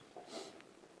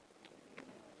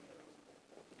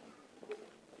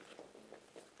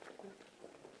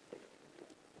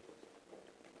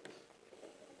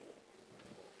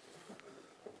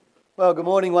Well, good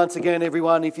morning once again,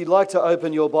 everyone. If you'd like to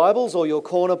open your Bibles or your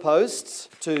corner posts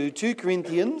to 2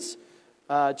 Corinthians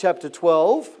chapter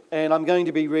 12, and I'm going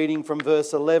to be reading from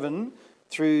verse 11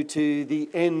 through to the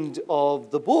end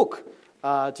of the book,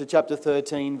 to chapter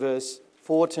 13, verse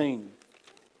 14.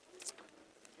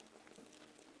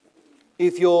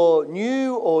 If you're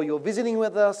new or you're visiting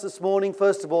with us this morning,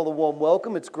 first of all, a warm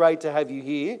welcome. It's great to have you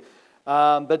here.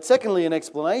 But secondly, an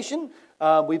explanation.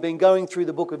 We've been going through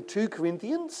the book of 2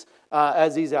 Corinthians,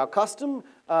 as is our custom,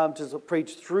 to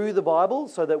preach through the Bible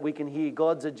so that we can hear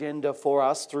God's agenda for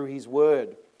us through His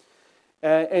Word.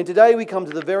 And today we come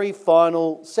to the very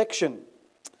final section.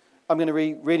 I'm going to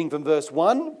be reading from verse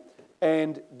 1,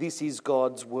 and this is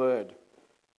God's Word.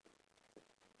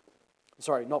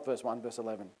 Sorry, not verse 1, verse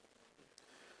 11.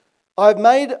 I've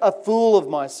made a fool of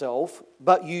myself,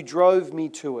 but you drove me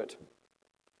to it.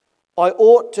 I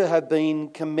ought to have been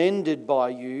commended by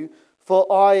you,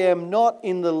 for I am not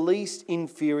in the least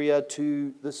inferior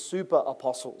to the super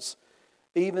apostles,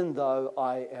 even though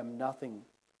I am nothing.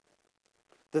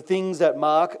 The things that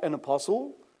mark an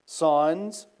apostle,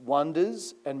 signs,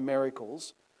 wonders, and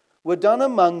miracles, were done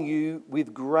among you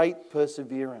with great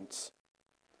perseverance.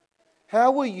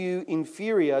 How were you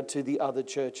inferior to the other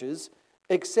churches,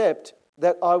 except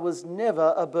that I was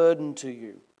never a burden to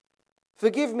you?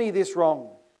 Forgive me this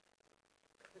wrong.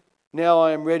 Now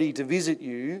I am ready to visit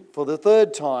you for the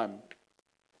third time,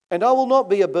 and I will not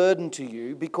be a burden to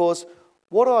you, because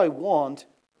what I want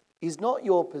is not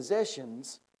your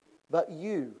possessions, but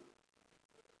you.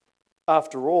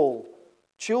 After all,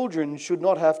 children should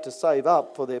not have to save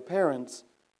up for their parents,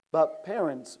 but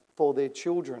parents for their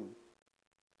children.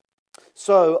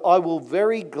 So I will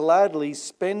very gladly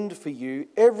spend for you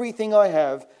everything I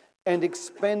have and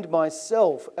expend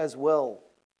myself as well.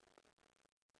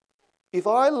 If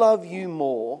I love you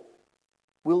more,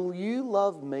 will you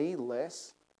love me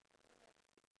less?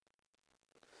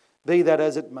 Be that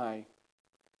as it may,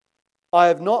 I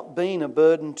have not been a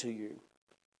burden to you.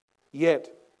 Yet,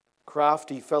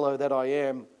 crafty fellow that I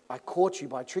am, I caught you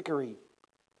by trickery.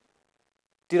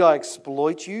 Did I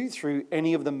exploit you through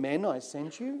any of the men I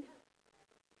sent you?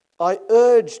 I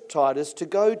urged Titus to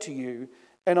go to you,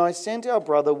 and I sent our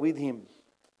brother with him.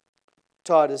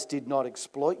 Titus did not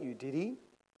exploit you, did he?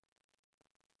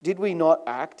 Did we not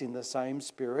act in the same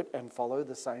spirit and follow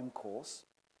the same course?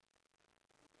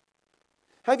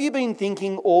 Have you been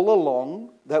thinking all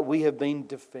along that we have been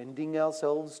defending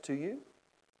ourselves to you?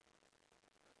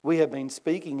 We have been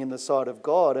speaking in the sight of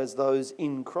God as those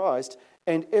in Christ,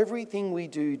 and everything we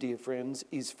do, dear friends,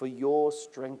 is for your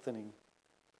strengthening.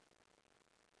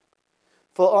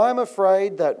 For I am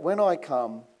afraid that when I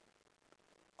come,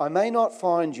 I may not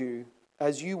find you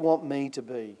as you want me to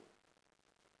be,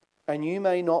 and you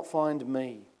may not find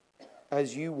me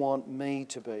as you want me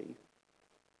to be.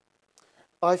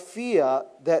 I fear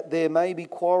that there may be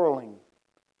quarreling,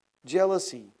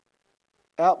 jealousy,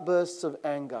 outbursts of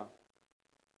anger,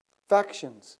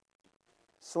 factions,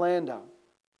 slander,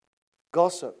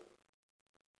 gossip,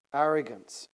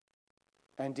 arrogance,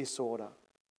 and disorder.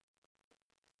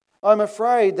 I'm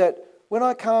afraid that when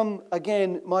I come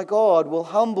again, my God will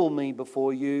humble me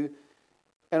before you,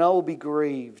 and I will be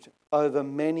grieved over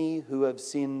many who have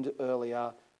sinned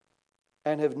earlier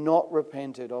and have not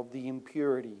repented of the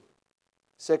impurity,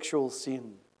 sexual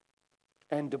sin,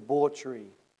 and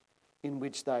debauchery in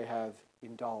which they have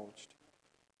indulged.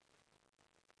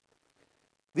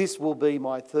 This will be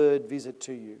my third visit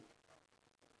to you.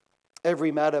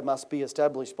 Every matter must be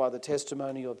established by the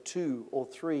testimony of 2 or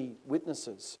 3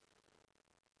 witnesses.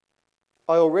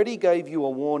 I already gave you a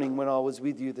warning when I was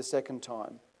with you the second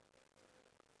time.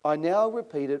 I now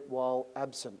repeat it while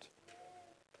absent.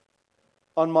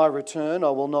 On my return,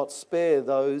 I will not spare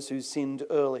those who sinned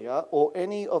earlier or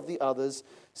any of the others,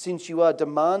 since you are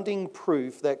demanding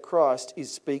proof that Christ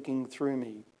is speaking through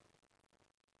me.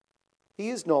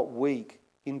 He is not weak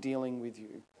in dealing with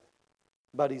you,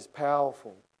 but is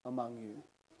powerful among you.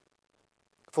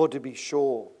 For to be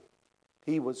sure,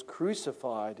 he was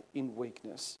crucified in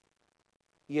weakness,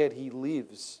 yet he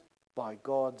lives by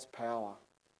God's power.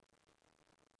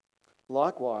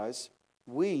 Likewise,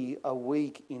 we are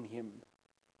weak in him,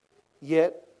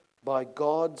 yet by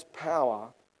God's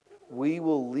power we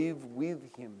will live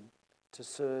with him to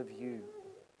serve you.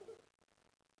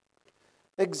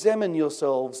 Examine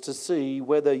yourselves to see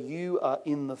whether you are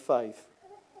in the faith.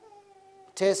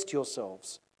 Test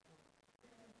yourselves.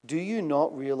 Do you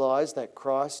not realize that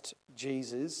Christ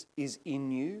Jesus is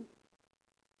in you?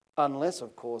 Unless,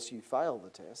 of course, you fail the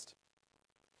test.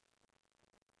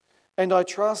 And I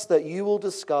trust that you will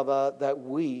discover that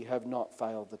we have not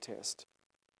failed the test.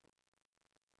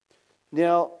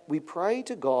 Now we pray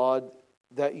to God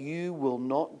that you will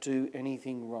not do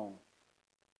anything wrong.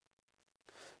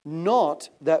 Not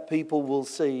that people will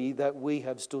see that we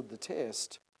have stood the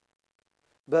test,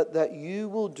 but that you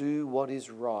will do what is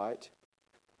right,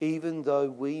 even though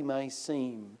we may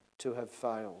seem to have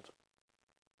failed.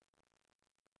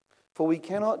 For we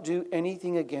cannot do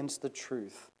anything against the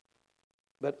truth,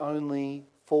 but only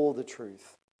for the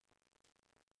truth.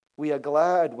 We are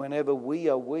glad whenever we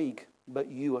are weak, but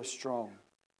you are strong.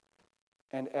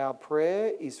 And our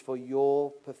prayer is for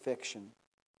your perfection.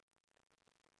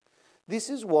 This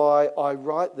is why I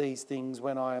write these things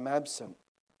when I am absent,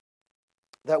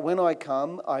 that when I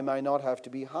come I may not have to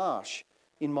be harsh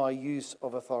in my use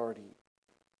of authority.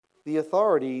 The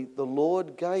authority the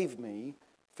Lord gave me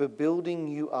for building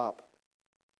you up,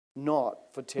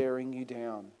 not for tearing you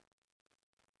down.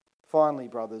 Finally,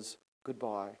 brothers,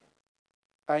 goodbye.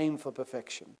 Aim for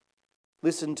perfection.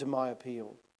 Listen to my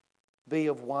appeal. Be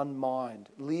of one mind.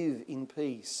 Live in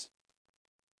peace.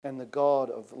 And the God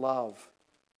of love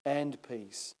and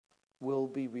peace will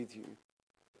be with you.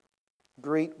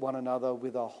 Greet one another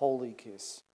with a holy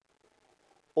kiss.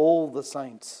 All the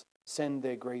saints send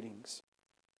their greetings.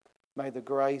 May the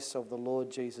grace of the Lord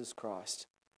Jesus Christ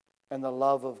and the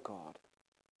love of God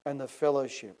and the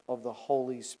fellowship of the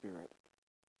Holy Spirit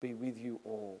be with you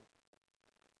all.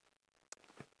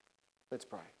 Let's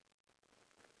pray.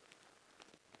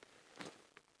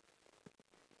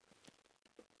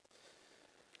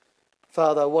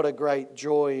 Father, what a great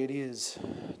joy it is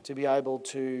to be able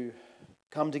to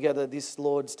come together this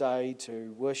Lord's Day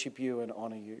to worship you and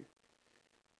honour you.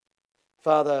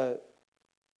 Father,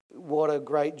 what a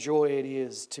great joy it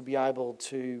is to be able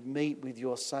to meet with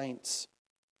your saints,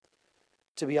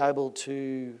 to be able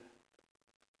to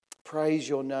praise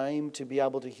your name, to be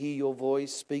able to hear your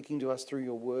voice speaking to us through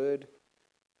your word.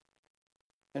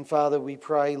 And Father, we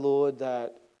pray, Lord,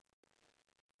 that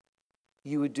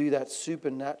you would do that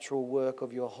supernatural work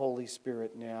of your Holy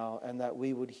Spirit now, and that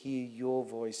we would hear your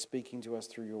voice speaking to us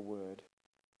through your word.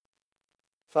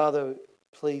 Father,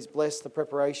 please bless the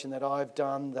preparation that I've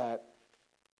done, that,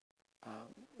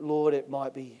 Lord, it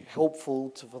might be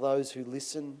helpful for those who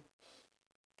listen,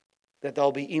 that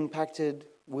they'll be impacted,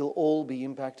 we'll all be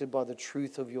impacted by the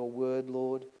truth of your word,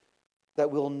 Lord,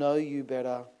 that we'll know you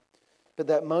better, but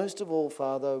that most of all,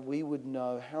 Father, we would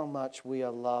know how much we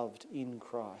are loved in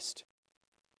Christ,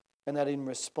 and that in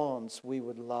response we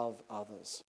would love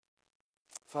others.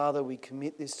 Father, we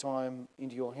commit this time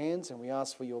into your hands and we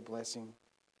ask for your blessing.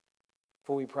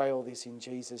 For we pray all this in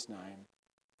Jesus' name.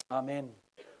 Amen.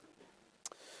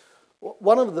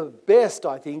 One of the best,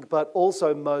 I think, but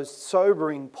also most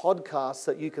sobering podcasts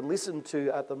that you can listen to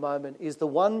at the moment is the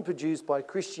one produced by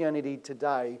Christianity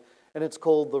Today, and it's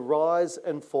called The Rise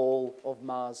and Fall of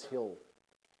Mars Hill.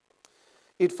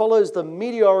 It follows the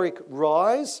meteoric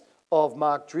rise of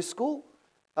Mark Driscoll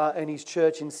and his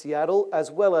church in Seattle, as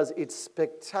well as its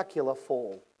spectacular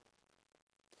fall.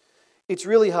 It's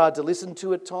really hard to listen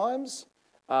to at times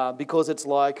because it's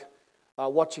like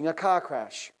watching a car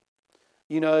crash.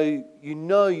 You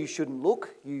know you shouldn't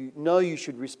look. You know you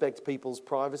should respect people's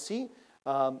privacy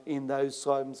in those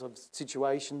kinds of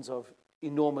situations of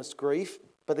enormous grief.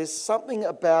 But there's something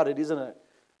about it, isn't it,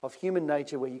 of human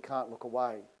nature where you can't look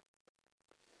away.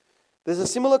 There's a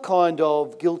similar kind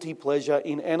of guilty pleasure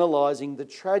in analysing the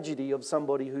tragedy of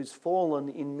somebody who's fallen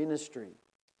in ministry.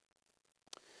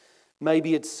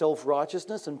 Maybe it's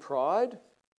self-righteousness and pride,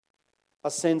 a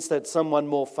sense that someone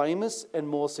more famous and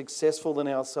more successful than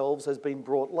ourselves has been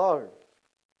brought low.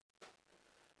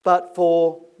 But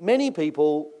for many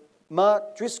people,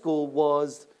 Mark Driscoll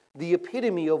was the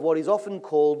epitome of what is often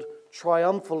called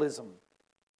triumphalism.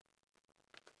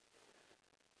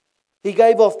 He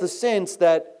gave off the sense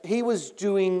that he was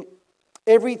doing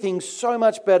everything so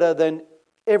much better than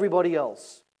everybody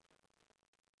else.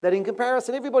 That in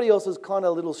comparison, everybody else was kind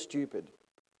of a little stupid.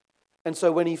 And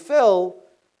so when he fell,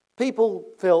 people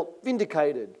felt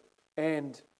vindicated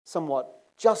and somewhat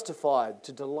justified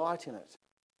to delight in it.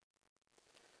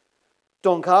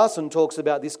 Don Carson talks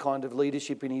about this kind of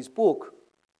leadership in his book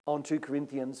on 2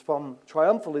 Corinthians, From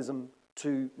Triumphalism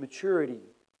to Maturity.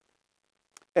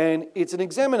 And it's an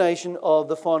examination of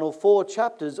the final 4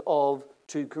 chapters of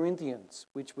 2 Corinthians,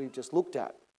 which we've just looked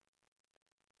at.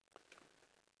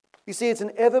 You see, it's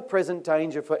an ever-present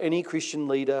danger for any Christian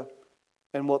leader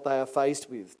and what they are faced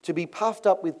with, to be puffed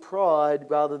up with pride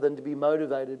rather than to be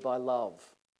motivated by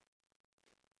love.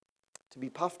 To be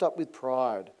puffed up with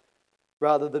pride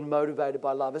rather than motivated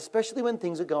by love, especially when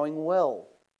things are going well.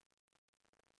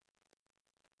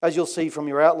 As you'll see from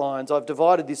your outlines, I've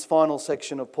divided this final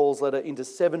section of Paul's letter into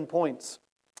 7 points.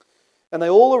 And they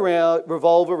all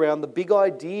revolve around the big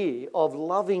idea of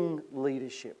loving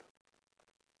leadership.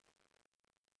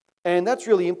 And that's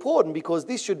really important because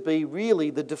this should be really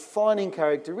the defining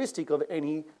characteristic of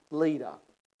any leader.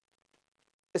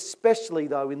 Especially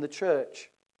though in the church,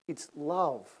 it's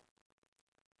love.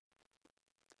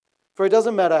 For it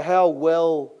doesn't matter how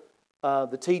well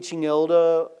the teaching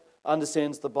elder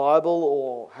understands the Bible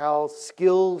or how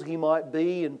skilled he might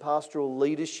be in pastoral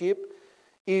leadership,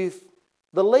 if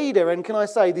the leader, and can I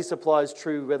say this applies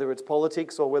true whether it's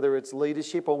politics or whether it's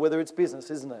leadership or whether it's business,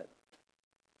 isn't it?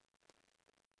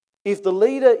 If the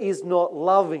leader is not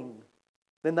loving,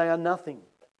 then they are nothing.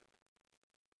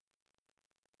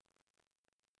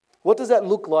 What does that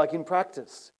look like in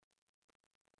practice?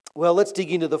 Well, let's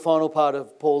dig into the final part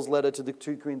of Paul's letter to the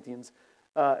 2 Corinthians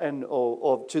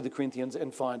to the Corinthians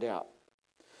and find out.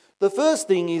 The first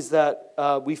thing is that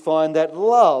we find that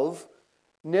love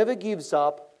never gives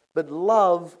up, but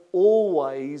love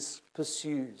always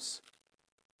pursues.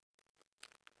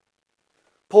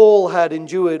 Paul had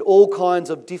endured all kinds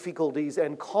of difficulties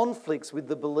and conflicts with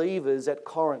the believers at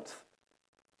Corinth.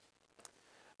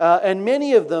 And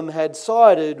many of them had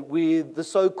sided with the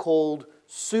so-called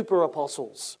super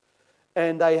apostles.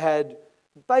 And they had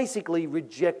basically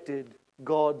rejected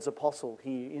God's apostle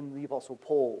here in the Apostle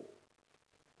Paul.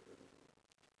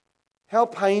 How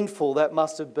painful that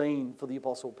must have been for the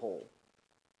Apostle Paul.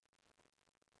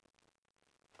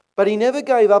 But he never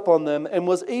gave up on them and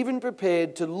was even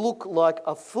prepared to look like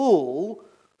a fool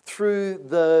through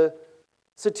the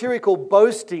satirical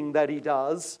boasting that he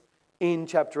does in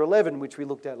chapter 11, which we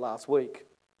looked at last week.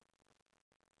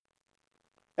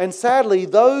 And sadly,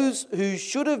 those who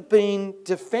should have been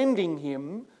defending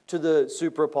him to the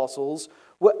super apostles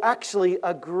were actually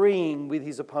agreeing with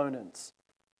his opponents.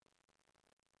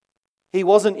 He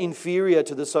wasn't inferior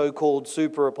to the so-called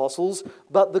super apostles,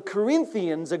 but the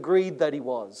Corinthians agreed that he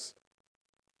was.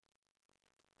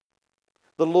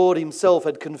 The Lord himself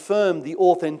had confirmed the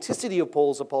authenticity of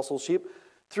Paul's apostleship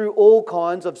through all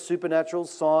kinds of supernatural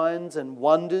signs and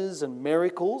wonders and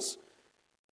miracles.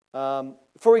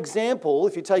 For example,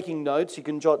 if you're taking notes, you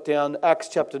can jot down Acts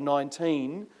chapter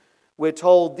 19. We're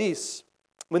told this: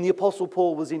 when the Apostle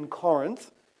Paul was in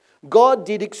Corinth, God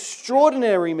did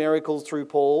extraordinary miracles through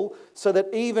Paul, so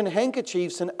that even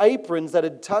handkerchiefs and aprons that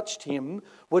had touched him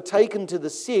were taken to the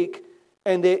sick,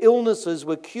 and their illnesses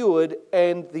were cured,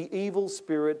 and the evil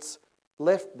spirits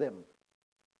left them.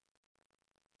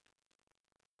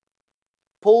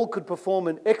 Paul could perform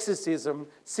an exorcism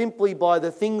simply by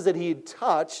the things that he had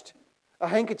touched. A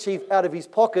handkerchief out of his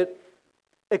pocket,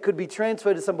 it could be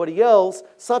transferred to somebody else.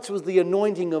 Such was the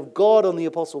anointing of God on the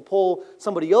Apostle Paul.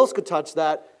 Somebody else could touch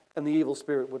that and the evil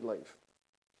spirit would leave.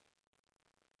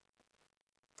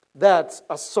 That's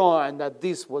a sign that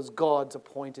this was God's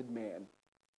appointed man.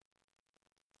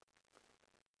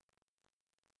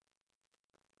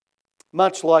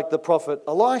 Much like the prophet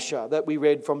Elisha that we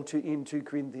read from in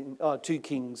 2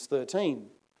 Kings 13.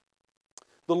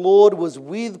 The Lord was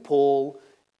with Paul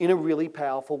in a really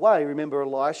powerful way. Remember,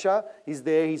 Elisha is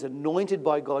there, he's anointed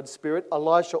by God's Spirit.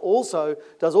 Elisha also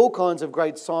does all kinds of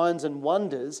great signs and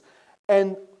wonders.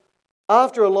 And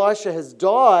after Elisha has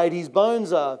died, his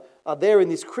bones are there in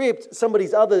this crypt.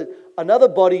 Another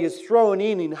body is thrown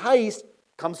in haste,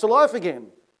 comes to life again.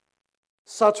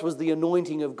 Such was the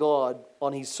anointing of God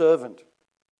on his servant.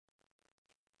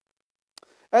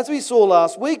 As we saw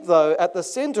last week, though, at the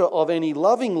centre of any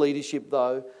loving leadership,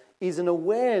 though, is an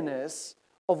awareness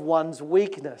of one's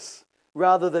weakness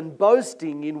rather than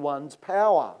boasting in one's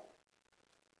power.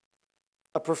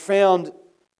 A profound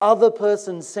other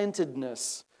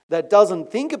person-centeredness that doesn't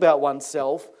think about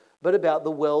oneself but about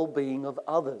the well-being of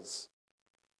others.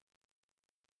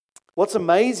 What's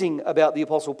amazing about the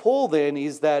Apostle Paul then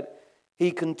is that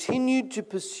he continued to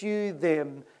pursue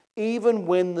them even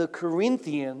when the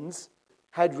Corinthians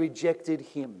had rejected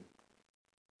him.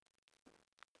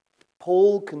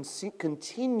 Paul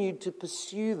continued to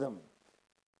pursue them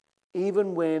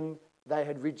even when they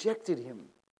had rejected him.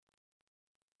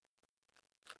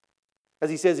 As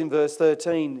he says in verse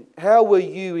 13, "How were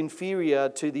you inferior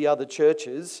to the other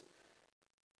churches,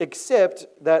 except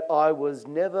that I was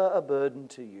never a burden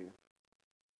to you?"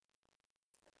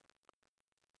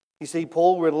 You see,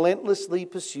 Paul relentlessly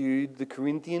pursued the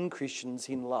Corinthian Christians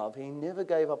in love. He never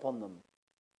gave up on them.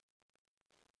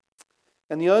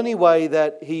 And the only way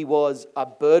that he was a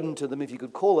burden to them, if you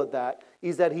could call it that,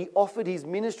 is that he offered his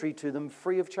ministry to them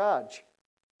free of charge.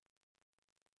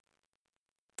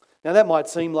 Now that might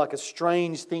seem like a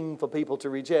strange thing for people to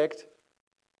reject,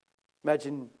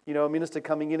 Imagine, a minister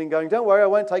coming in and going, don't worry, I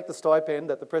won't take the stipend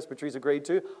that the presbytery's agreed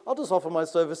to. I'll just offer my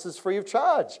services free of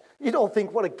charge. You'd all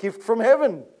think, what a gift from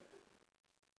heaven.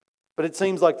 But it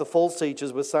seems like the false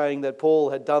teachers were saying that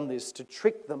Paul had done this to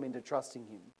trick them into trusting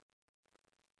him.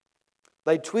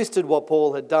 They twisted what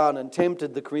Paul had done and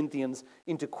tempted the Corinthians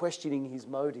into questioning his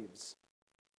motives.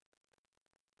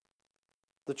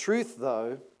 The truth,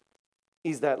 though,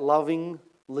 is that loving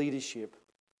leadership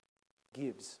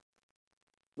gives.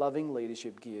 Loving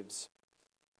leadership gives.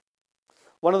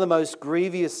 One of the most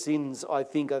grievous sins I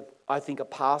think a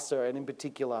pastor, and in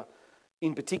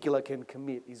particular can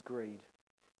commit, is greed.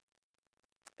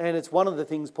 And it's one of the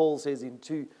things Paul says in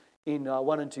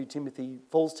 1 and 2 Timothy,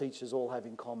 false teachers all have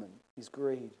in common, is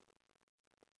greed.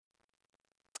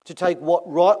 To take what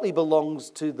rightly belongs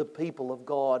to the people of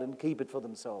God and keep it for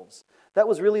themselves. That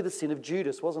was really the sin of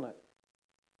Judas, wasn't it?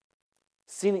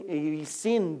 He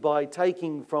sinned by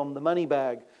taking from the money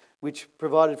bag which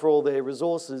provided for all their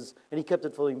resources, and he kept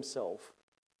it for himself.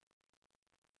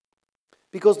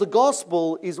 Because the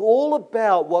gospel is all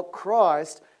about what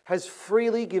Christ has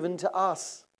freely given to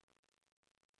us.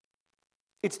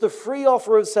 It's the free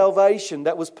offer of salvation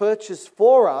that was purchased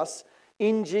for us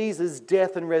in Jesus'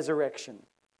 death and resurrection.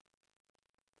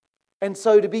 And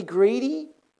so to be greedy,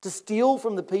 to steal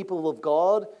from the people of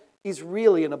God, is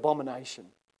really an abomination.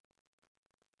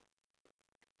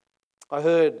 I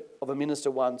heard of a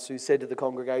minister once who said to the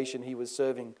congregation he was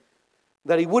serving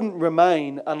that he wouldn't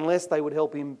remain unless they would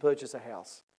help him purchase a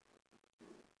house.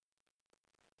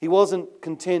 He wasn't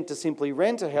content to simply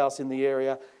rent a house in the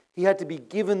area. He had to be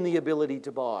given the ability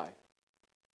to buy.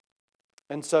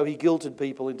 And so he guilted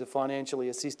people into financially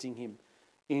assisting him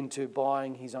into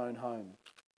buying his own home.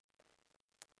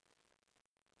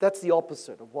 That's the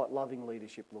opposite of what loving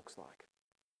leadership looks like.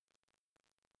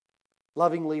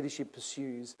 Loving leadership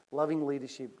pursues, loving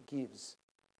leadership gives.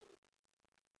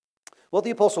 What the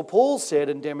Apostle Paul said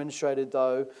and demonstrated,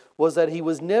 though, was that he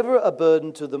was never a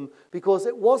burden to them because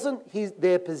it wasn't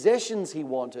their possessions he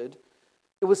wanted.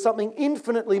 It was something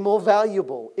infinitely more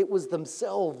valuable. It was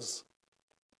themselves.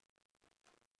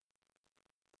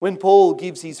 When Paul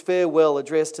gives his farewell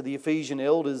address to the Ephesian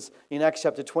elders in Acts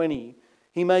chapter 20,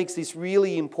 he makes this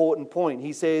really important point.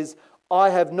 He says, I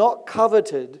have not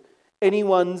coveted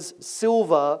anyone's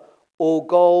silver or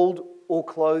gold or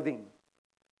clothing.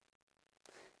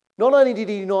 Not only did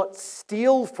he not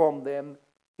steal from them,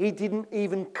 he didn't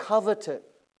even covet it.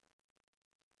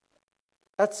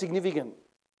 That's significant.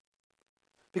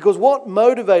 Because what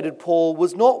motivated Paul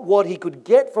was not what he could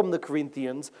get from the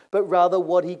Corinthians, but rather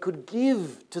what he could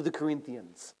give to the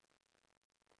Corinthians.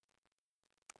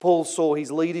 Paul saw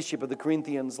his leadership of the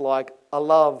Corinthians like a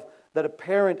love that a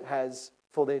parent has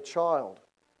for their child.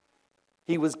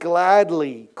 He was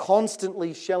gladly,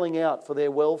 constantly shelling out for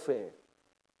their welfare.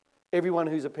 Everyone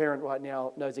who's a parent right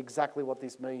now knows exactly what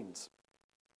this means.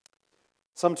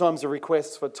 Sometimes the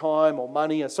requests for time or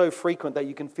money are so frequent that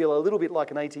you can feel a little bit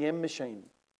like an ATM machine.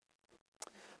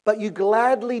 But you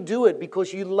gladly do it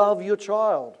because you love your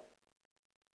child.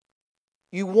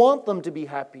 You want them to be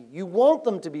happy. You want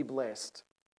them to be blessed.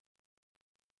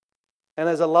 And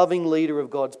as a loving leader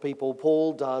of God's people,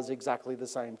 Paul does exactly the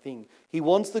same thing. He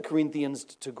wants the Corinthians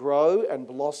to grow and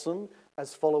blossom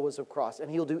as followers of Christ, and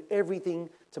he'll do everything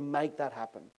to make that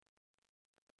happen.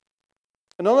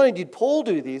 And not only did Paul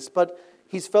do this, but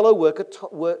his fellow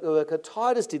worker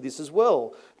Titus did this as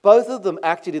well. Both of them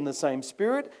acted in the same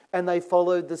spirit, and they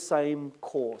followed the same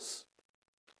course.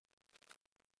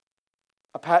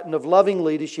 A pattern of loving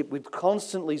leadership which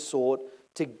constantly sought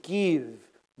to give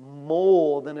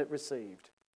more than it received.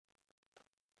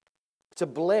 To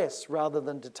bless rather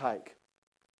than to take.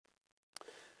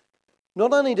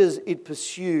 Not only does it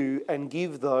pursue and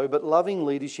give, though, but loving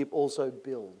leadership also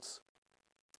builds.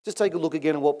 Just take a look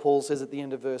again at what Paul says at the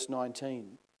end of verse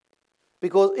 19.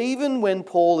 Because even when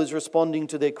Paul is responding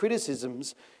to their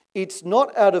criticisms, it's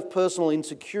not out of personal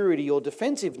insecurity or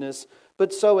defensiveness,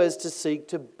 but so as to seek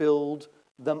to build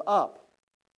them up.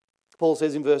 Paul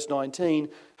says in verse 19,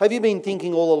 have you been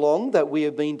thinking all along that we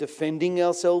have been defending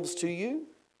ourselves to you?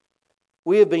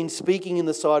 We have been speaking in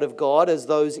the sight of God as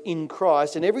those in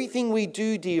Christ, and everything we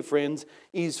do, dear friends,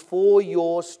 is for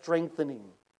your strengthening.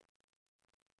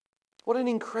 What an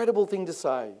incredible thing to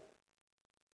say.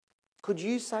 Could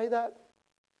you say that?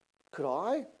 Could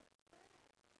I?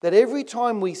 That every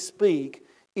time we speak,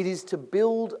 it is to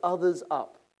build others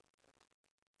up,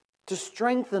 to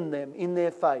strengthen them in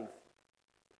their faith,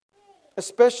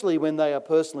 especially when they are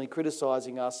personally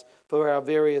criticizing us for our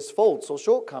various faults or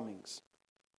shortcomings.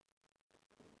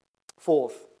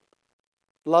 Fourth,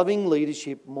 loving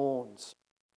leadership mourns.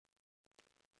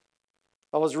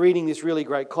 I was reading this really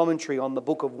great commentary on the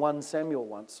book of 1 Samuel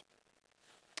once,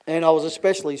 and I was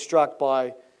especially struck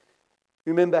by,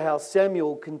 remember how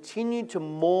Samuel continued to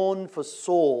mourn for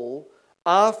Saul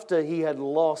after he had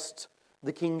lost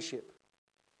the kingship.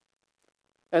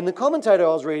 And the commentator I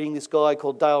was reading, this guy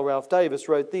called Dale Ralph Davis,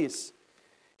 wrote this.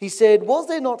 He said, was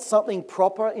there not something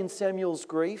proper in Samuel's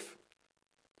grief?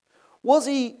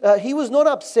 He was not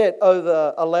upset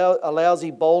over a lousy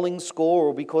bowling score,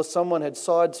 or because someone had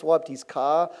sideswiped his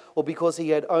car, or because he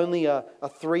had only a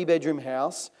 3-bedroom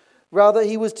house. Rather,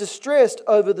 he was distressed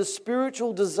over the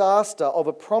spiritual disaster of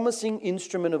a promising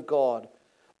instrument of God,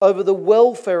 over the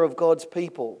welfare of God's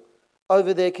people,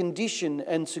 over their condition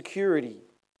and security.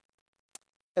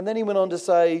 And then he went on to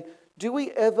say, do we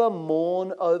ever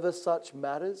mourn over such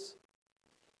matters?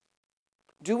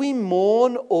 Do we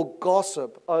mourn or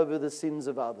gossip over the sins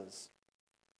of others?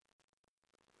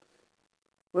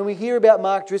 When we hear about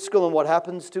Mark Driscoll and what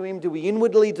happens to him, do we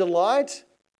inwardly delight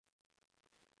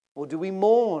or do we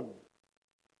mourn?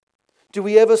 Do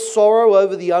we ever sorrow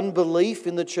over the unbelief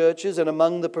in the churches and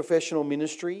among the professional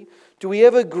ministry? Do we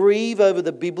ever grieve over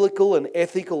the biblical and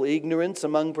ethical ignorance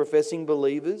among professing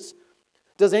believers?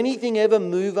 Does anything ever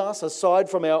move us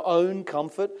aside from our own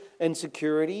comfort and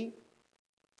security?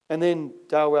 And then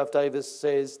Dale Ralph Davis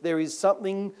says, there is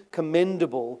something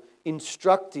commendable,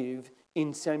 instructive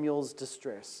in Samuel's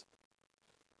distress.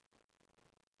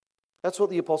 That's what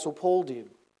the Apostle Paul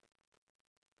did.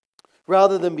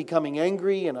 Rather than becoming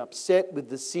angry and upset with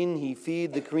the sin he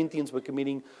feared the Corinthians were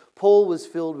committing, Paul was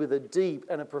filled with a deep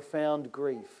and a profound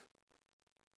grief.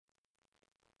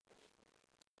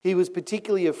 He was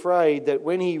particularly afraid that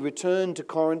when he returned to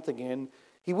Corinth again,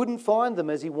 he wouldn't find them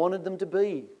as he wanted them to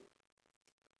be.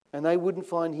 And they wouldn't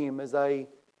find him as they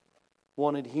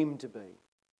wanted him to be.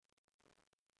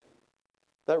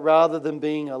 That rather than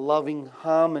being a loving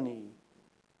harmony,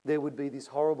 there would be this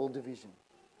horrible division.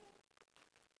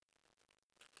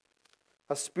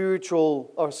 A spirit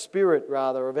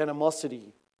of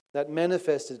animosity that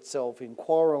manifests itself in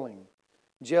quarrelling,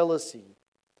 jealousy,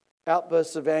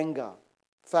 outbursts of anger,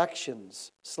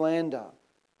 factions, slander,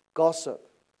 gossip,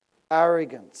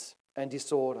 arrogance, and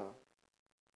disorder.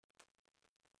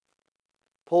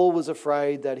 Paul was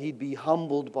afraid that he'd be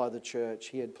humbled by the church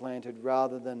he had planted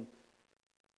rather than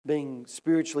being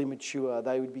spiritually mature.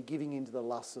 They would be giving into the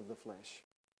lusts of the flesh,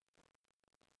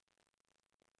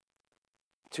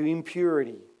 to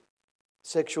impurity,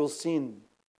 sexual sin,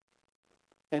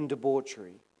 and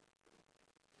debauchery.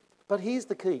 But here's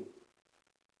the key.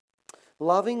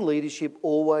 Loving leadership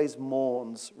always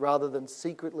mourns rather than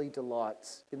secretly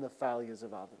delights in the failures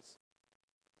of others.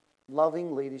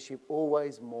 Loving leadership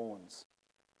always mourns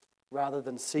rather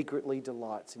than secretly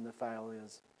delights in the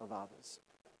failures of others.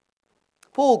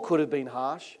 Paul could have been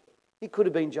harsh. He could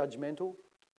have been judgmental.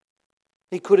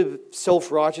 He could have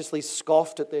self-righteously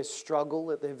scoffed at their struggle,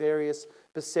 at their various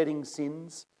besetting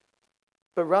sins.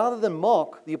 But rather than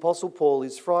mock, the Apostle Paul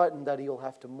is frightened that he'll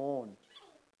have to mourn.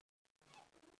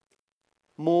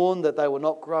 Mourn that they were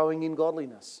not growing in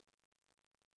godliness.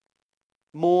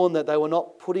 Mourn that they were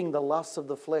not putting the lusts of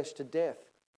the flesh to death.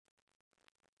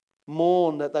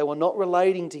 Mourn that they were not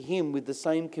relating to him with the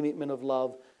same commitment of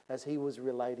love as he was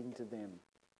relating to them.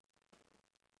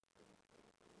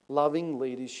 Loving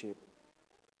leadership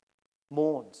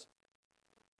mourns.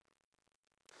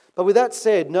 But with that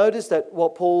said, notice that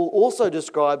what Paul also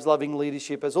describes loving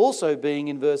leadership as also being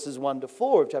in verses 1 to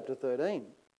 4 of chapter 13.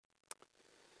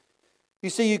 You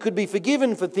see, you could be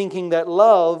forgiven for thinking that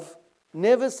love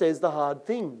never says the hard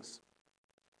things.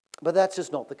 But that's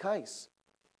just not the case.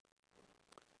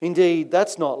 Indeed,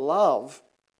 that's not love.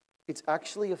 It's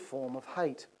actually a form of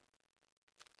hate.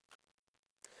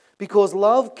 Because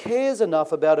love cares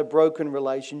enough about a broken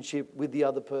relationship with the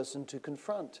other person to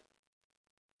confront,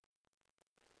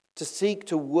 to seek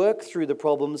to work through the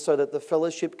problems so that the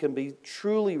fellowship can be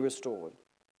truly restored.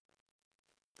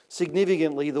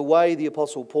 Significantly, the way the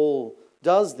Apostle Paul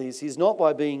does this is not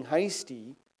by being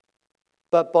hasty,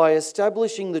 but by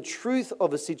establishing the truth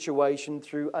of a situation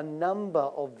through a number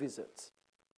of visits.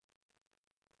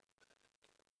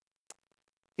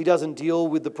 He doesn't deal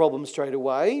with the problem straight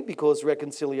away because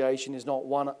reconciliation is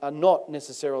not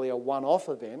necessarily a one-off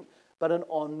event, but an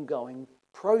ongoing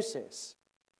process.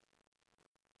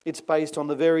 It's based on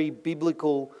the very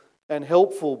biblical and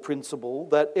helpful principle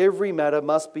that every matter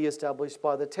must be established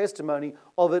by the testimony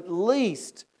of at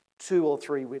least 2 or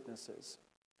 3 witnesses.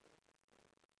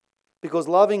 Because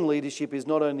loving leadership is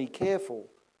not only careful,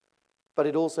 but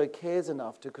it also cares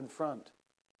enough to confront.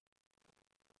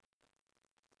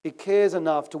 It cares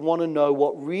enough to want to know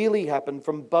what really happened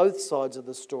from both sides of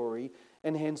the story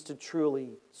and hence to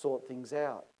truly sort things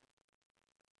out.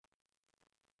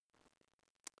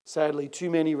 Sadly, too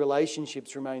many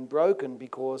relationships remain broken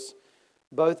because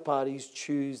both parties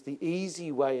choose the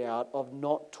easy way out of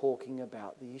not talking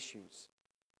about the issues.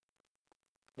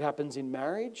 It happens in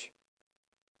marriage,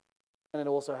 and it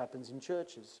also happens in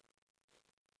churches.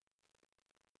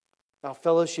 Our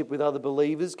fellowship with other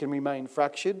believers can remain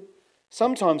fractured,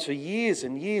 sometimes for years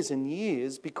and years and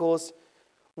years, because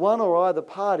one or either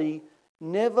party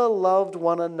never loved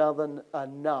one another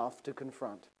enough to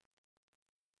confront.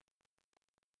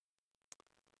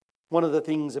 One of the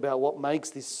things about what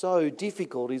makes this so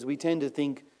difficult is we tend to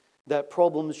think that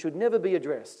problems should never be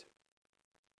addressed.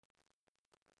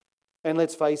 And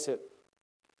let's face it,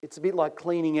 it's a bit like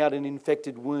cleaning out an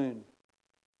infected wound.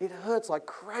 It hurts like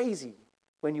crazy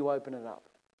when you open it up.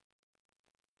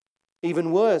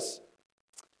 Even worse,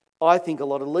 I think a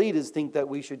lot of leaders think that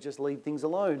we should just leave things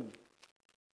alone.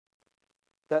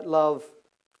 That love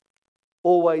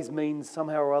always means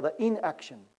somehow or other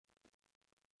inaction.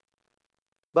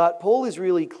 But Paul is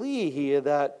really clear here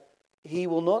that he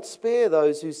will not spare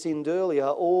those who sinned earlier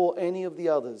or any of the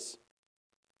others.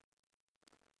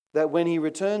 That when he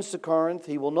returns to Corinth,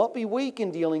 he will not be weak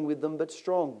in dealing with them, but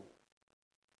strong.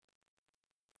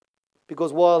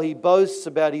 Because while he boasts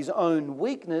about his own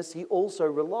weakness, he also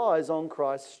relies on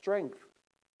Christ's strength.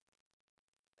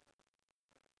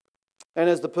 And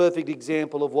as the perfect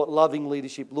example of what loving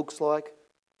leadership looks like,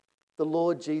 the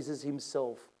Lord Jesus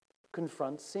himself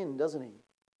confronts sin, doesn't he?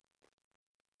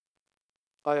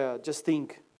 I just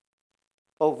think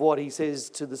of what he says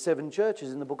to the 7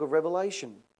 churches in the book of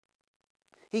Revelation.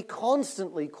 He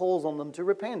constantly calls on them to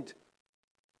repent.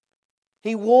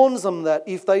 He warns them that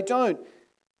if they don't,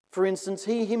 for instance,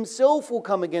 he himself will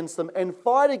come against them and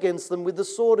fight against them with the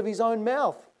sword of his own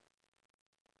mouth.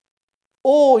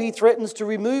 Or he threatens to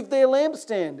remove their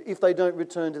lampstand if they don't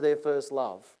return to their first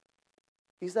love.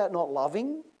 Is that not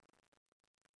loving?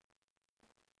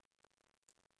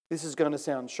 This is going to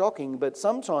sound shocking, but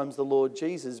sometimes the Lord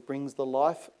Jesus brings the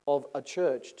life of a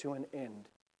church to an end.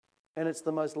 And it's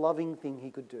the most loving thing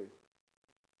he could do.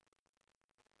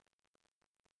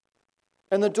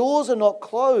 And the doors are not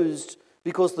closed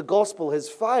because the gospel has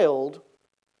failed,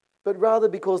 but rather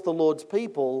because the Lord's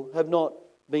people have not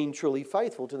been truly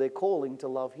faithful to their calling to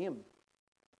love him.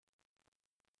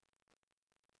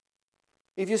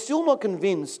 If you're still not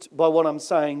convinced by what I'm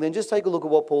saying, then just take a look at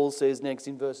what Paul says next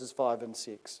in verses 5 and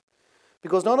 6.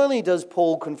 Because not only does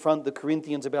Paul confront the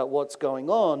Corinthians about what's going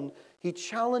on, he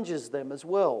challenges them as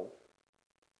well.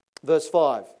 Verse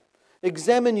 5,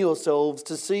 examine yourselves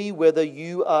to see whether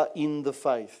you are in the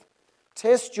faith.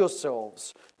 Test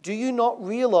yourselves. Do you not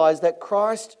realize that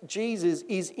Christ Jesus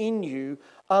is in you,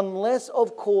 unless,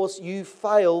 of course, you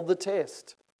fail the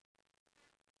test?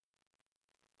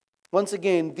 Once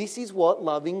again, this is what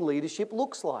loving leadership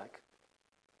looks like.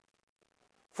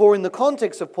 For in the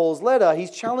context of Paul's letter,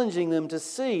 he's challenging them to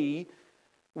see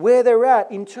where they're at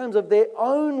in terms of their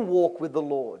own walk with the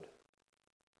Lord.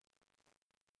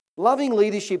 Loving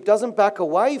leadership doesn't back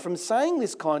away from saying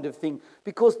this kind of thing,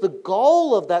 because the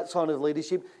goal of that kind of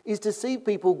leadership is to see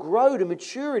people grow to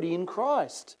maturity in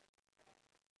Christ.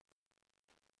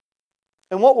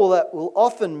 And what that will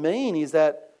often mean is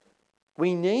that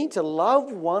we need to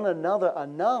love one another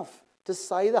enough to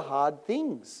say the hard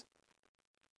things.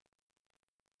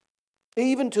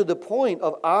 Even to the point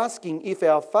of asking if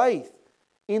our faith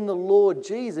in the Lord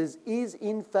Jesus is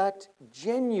in fact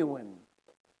genuine.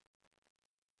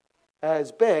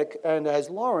 As Beck and as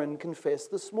Lauren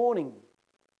confessed this morning.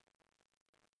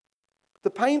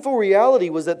 The painful reality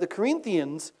was that the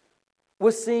Corinthians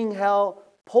were seeing how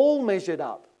Paul measured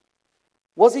up.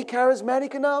 Was he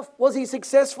charismatic enough? Was he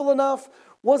successful enough?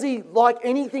 Was he like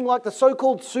anything like the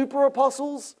so-called super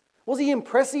apostles? Was he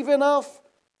impressive enough?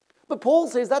 But Paul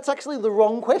says that's actually the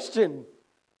wrong question.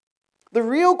 The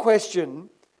real question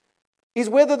is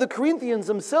whether the Corinthians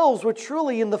themselves were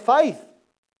truly in the faith.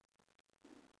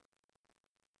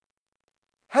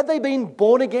 Had they been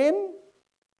born again?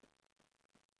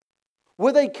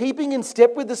 Were they keeping in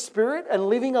step with the Spirit and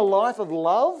living a life of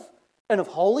love and of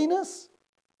holiness?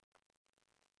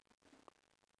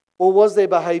 Or was their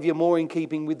behaviour more in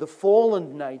keeping with the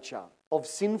fallen nature of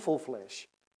sinful flesh?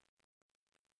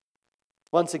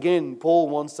 Once again, Paul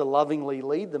wants to lovingly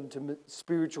lead them to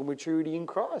spiritual maturity in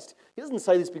Christ. He doesn't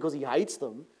say this because he hates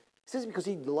them. He says it because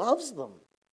he loves them.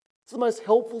 It's the most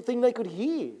helpful thing they could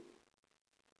hear.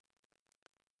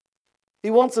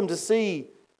 He wants them to see,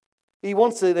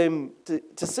 to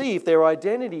see if their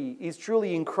identity is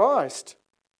truly in Christ.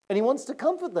 And he wants to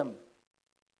comfort them.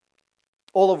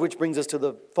 All of which brings us to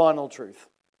the final truth,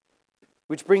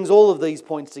 which brings all of these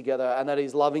points together, and that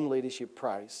is loving leadership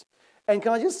prays. And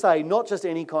can I just say, not just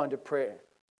any kind of prayer.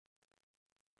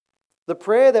 the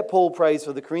prayer that Paul prays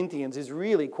for the Corinthians is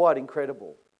really quite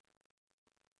incredible,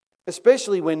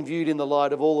 especially when viewed in the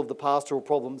light of all of the pastoral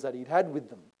problems that he'd had with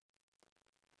them.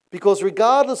 Because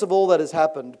regardless of all that has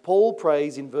happened, Paul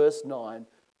prays in verse 9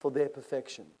 for their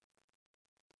perfection.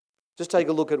 Just take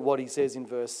a look at what he says in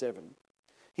verse 7.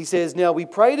 He says, "Now we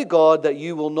pray to God that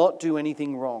you will not do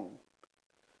anything wrong.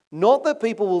 Not that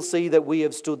people will see that we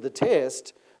have stood the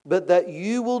test, but that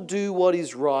you will do what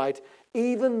is right,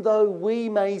 even though we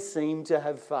may seem to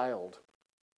have failed."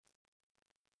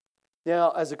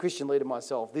 Now, as a Christian leader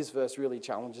myself, this verse really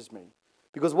challenges me.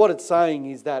 Because what it's saying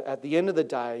is that at the end of the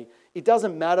day, it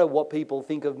doesn't matter what people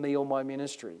think of me or my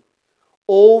ministry.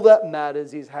 All that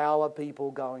matters is how are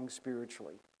people going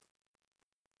spiritually.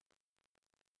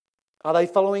 Are they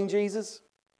following Jesus?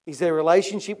 Is their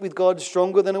relationship with God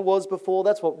stronger than it was before?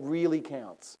 That's what really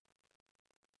counts.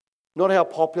 Not how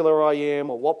popular I am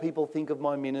or what people think of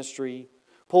my ministry.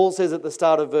 Paul says at the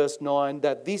start of verse 9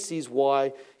 that this is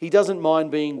why he doesn't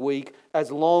mind being weak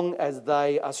as long as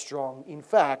they are strong. In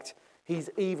fact, he's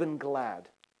even glad.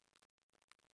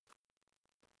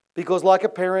 Because like a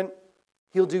parent,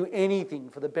 he'll do anything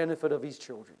for the benefit of his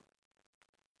children.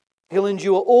 He'll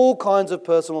endure all kinds of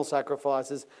personal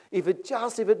sacrifices if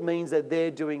it means that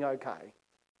they're doing okay.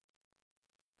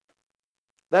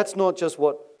 That's not just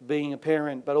what being a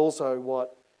parent, but also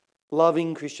what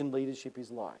loving Christian leadership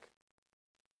is like.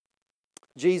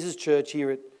 Jesus Church here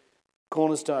at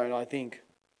Cornerstone, I think,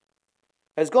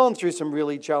 has gone through some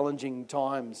really challenging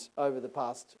times over the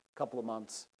past couple of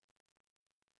months.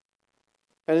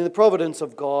 And in the providence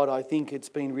of God, I think it's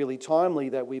been really timely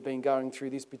that we've been going through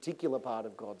this particular part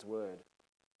of God's Word.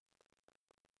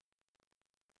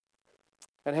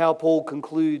 And how Paul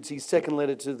concludes his second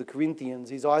letter to the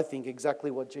Corinthians is, I think,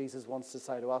 exactly what Jesus wants to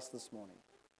say to us this morning.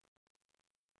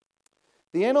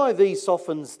 The NIV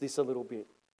softens this a little bit.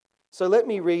 So let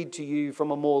me read to you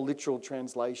from a more literal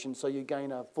translation so you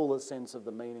gain a fuller sense of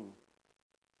the meaning.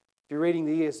 If you're reading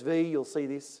the ESV, you'll see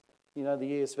this. You know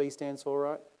the ESV stands for,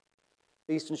 right?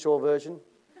 Eastern Shore Version.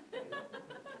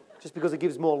 Just because it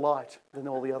gives more light than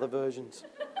all the other versions.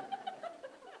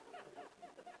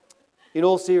 In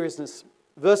all seriousness,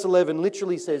 verse 11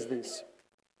 literally says this: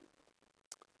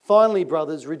 "Finally,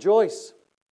 brothers, rejoice.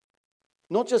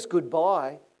 Not just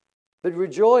goodbye, but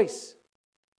rejoice.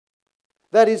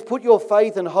 That is, put your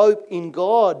faith and hope in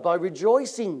God by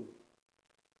rejoicing."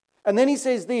 And then he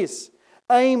says this: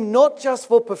 "Aim not just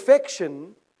for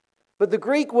perfection," but the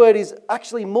Greek word is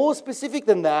actually more specific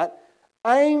than that.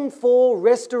 Aim for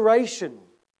restoration.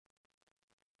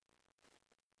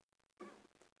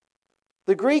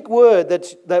 The Greek word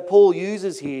that Paul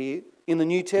uses here in the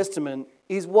New Testament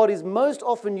is what is most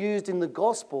often used in the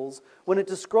Gospels when it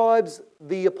describes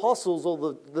the apostles or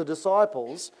the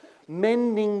disciples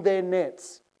mending their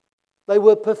nets. They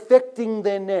were perfecting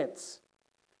their nets.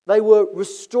 They were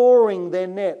restoring their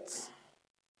nets.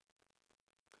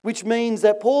 Which means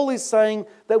that Paul is saying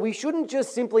that we shouldn't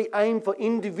just simply aim for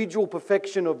individual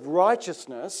perfection of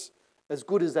righteousness, as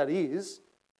good as that is.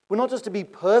 We're not just to be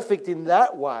perfect in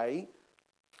that way.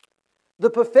 The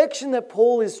perfection that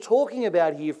Paul is talking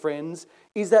about here, friends,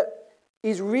 is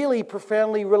really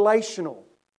profoundly relational.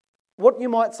 What you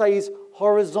might say is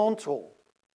horizontal.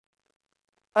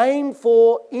 Aim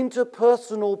for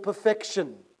interpersonal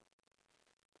perfection.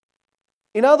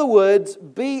 In other words,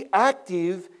 be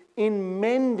active in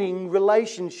mending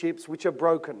relationships which are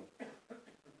broken.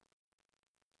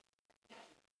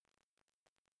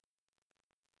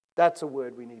 That's a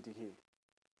word we need to hear.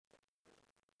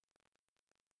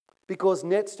 Because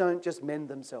nets don't just mend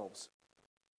themselves.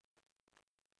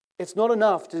 It's not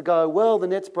enough to go, well, the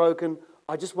net's broken,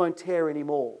 I just won't tear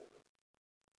anymore.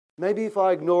 Maybe if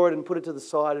I ignore it and put it to the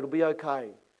side, it'll be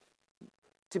okay.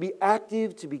 To be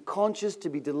active, to be conscious, to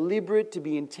be deliberate, to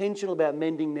be intentional about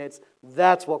mending nets,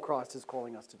 that's what Christ is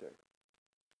calling us to do.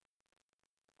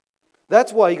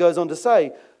 That's why he goes on to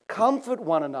say, comfort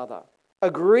one another,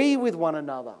 agree with one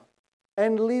another,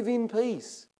 and live in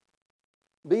peace.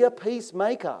 Be a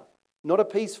peacemaker, not a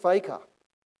peace faker.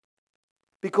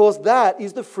 Because that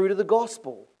is the fruit of the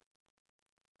gospel.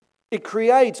 It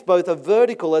creates both a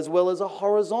vertical as well as a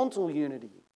horizontal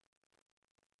unity.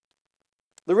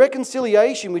 The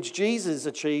reconciliation which Jesus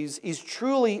achieves is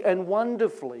truly and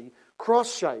wonderfully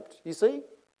cross-shaped, you see?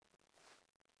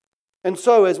 And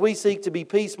so as we seek to be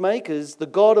peacemakers, the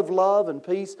God of love and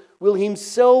peace will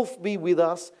himself be with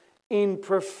us in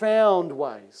profound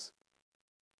ways.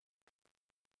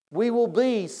 We will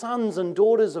be sons and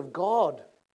daughters of God.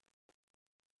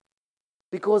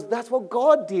 Because that's what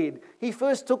God did. He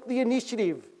first took the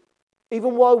initiative,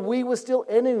 even while we were still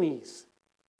enemies.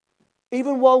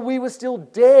 Even while we were still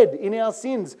dead in our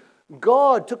sins,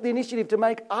 God took the initiative to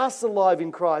make us alive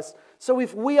in Christ. So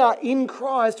if we are in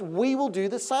Christ, we will do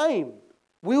the same.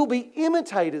 We will be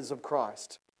imitators of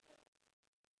Christ.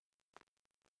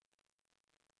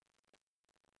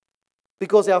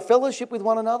 Because our fellowship with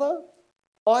one another,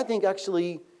 I think,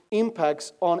 actually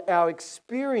impacts on our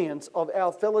experience of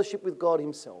our fellowship with God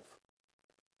Himself.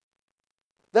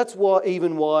 That's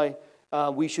why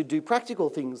we should do practical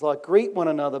things like greet one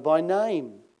another by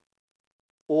name,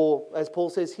 or, as Paul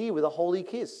says here, with a holy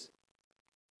kiss,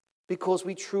 because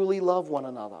we truly love one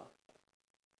another.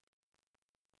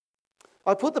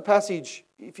 I put the passage,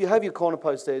 if you have your corner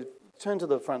post there, turn to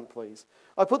the front, please.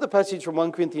 I put the passage from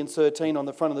 1 Corinthians 13 on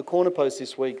the front of the corner post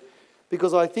this week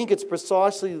because I think it's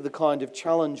precisely the kind of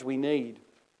challenge we need.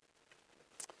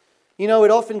 You know,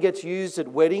 it often gets used at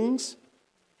weddings,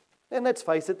 and let's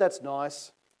face it, that's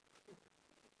nice.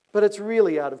 But it's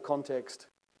really out of context.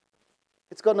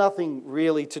 It's got nothing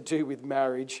really to do with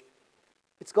marriage.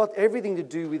 It's got everything to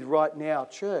do with right now,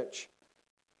 church.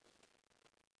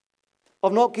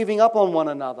 Of not giving up on one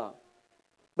another,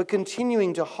 but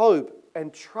continuing to hope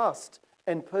and trust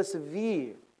and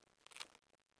persevere.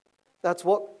 That's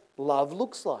what love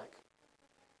looks like.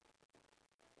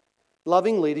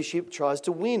 Loving leadership tries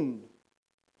to win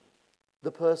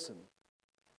the person.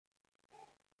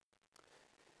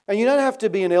 And you don't have to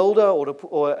be an elder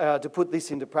to put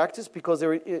this into practice, because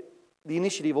the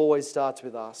initiative always starts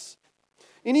with us.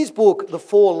 In his book, The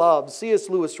Four Loves, C.S.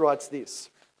 Lewis writes this: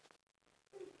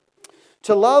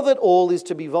 "To love at all is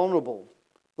to be vulnerable.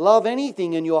 Love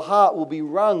anything and your heart will be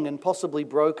wrung and possibly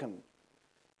broken.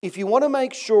 If you want to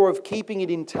make sure of keeping it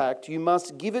intact, you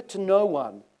must give it to no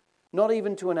one, not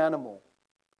even to an animal.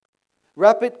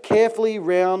 Wrap it carefully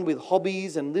round with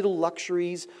hobbies and little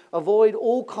luxuries. Avoid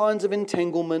all kinds of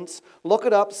entanglements. Lock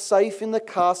it up safe in the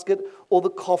casket or the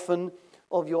coffin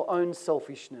of your own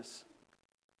selfishness.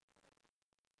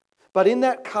 But in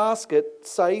that casket,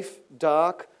 safe,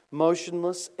 dark,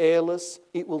 motionless, airless,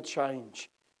 it will change.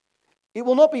 It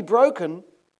will not be broken.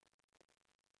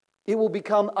 It will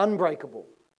become unbreakable,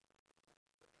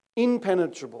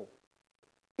 impenetrable,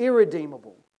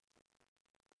 irredeemable.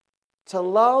 To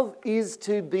love is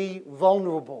to be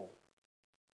vulnerable.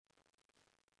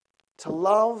 To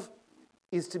love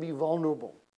is to be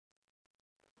vulnerable.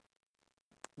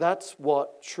 That's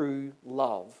what true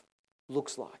love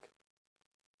looks like.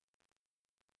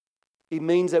 It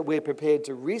means that we're prepared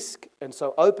to risk and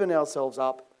so open ourselves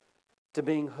up to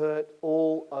being hurt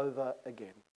all over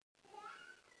again.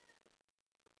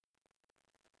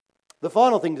 The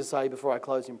final thing to say before I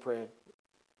close in prayer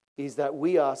is that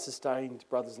we are sustained,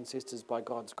 brothers and sisters, by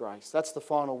God's grace. That's the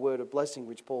final word of blessing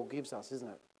which Paul gives us, isn't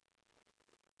it?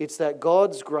 It's that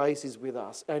God's grace is with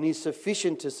us and is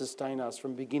sufficient to sustain us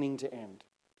from beginning to end.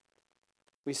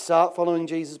 We start following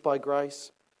Jesus by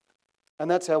grace,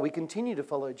 and that's how we continue to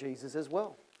follow Jesus as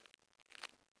well.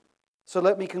 So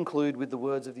let me conclude with the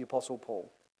words of the Apostle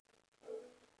Paul.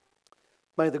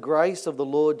 May the grace of the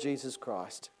Lord Jesus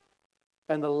Christ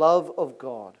and the love of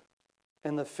God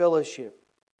and the fellowship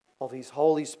of His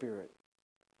Holy Spirit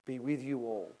be with you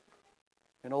all.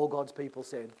 And all God's people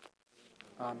said,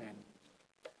 Amen.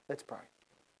 Let's pray.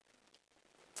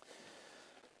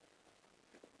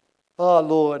 Oh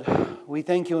Lord, we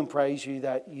thank you and praise you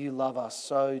that you love us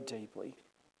so deeply.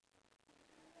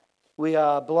 We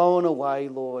are blown away,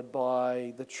 Lord,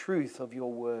 by the truth of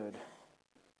your word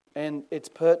and its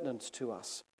pertinence to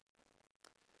us.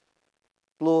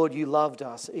 Lord, you loved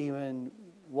us even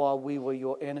while we were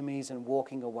your enemies and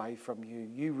walking away from you.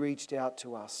 You reached out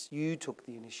to us. You took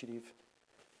the initiative.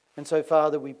 And so,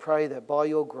 Father, we pray that by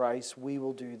your grace we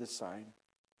will do the same.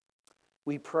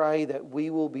 We pray that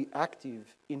we will be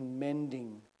active in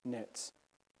mending nets.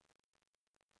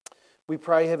 We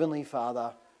pray, Heavenly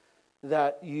Father,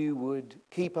 that you would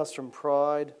keep us from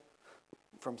pride,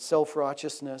 from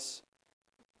self-righteousness,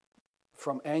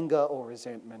 from anger or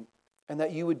resentment, and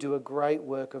that you would do a great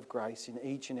work of grace in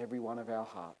each and every one of our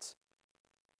hearts.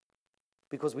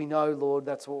 Because we know, Lord,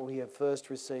 that's what we have first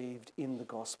received in the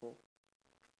gospel.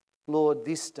 Lord,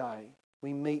 this day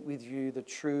we meet with you, the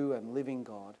true and living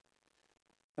God,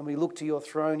 and we look to your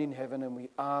throne in heaven and we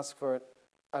ask for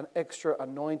an extra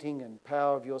anointing and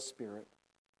power of your Spirit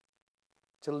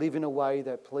to live in a way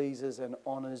that pleases and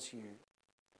honours you.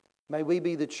 May we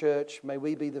be the church, may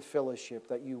we be the fellowship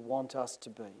that you want us to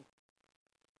be.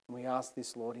 And we ask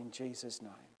this, Lord, in Jesus'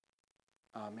 name.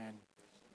 Amen.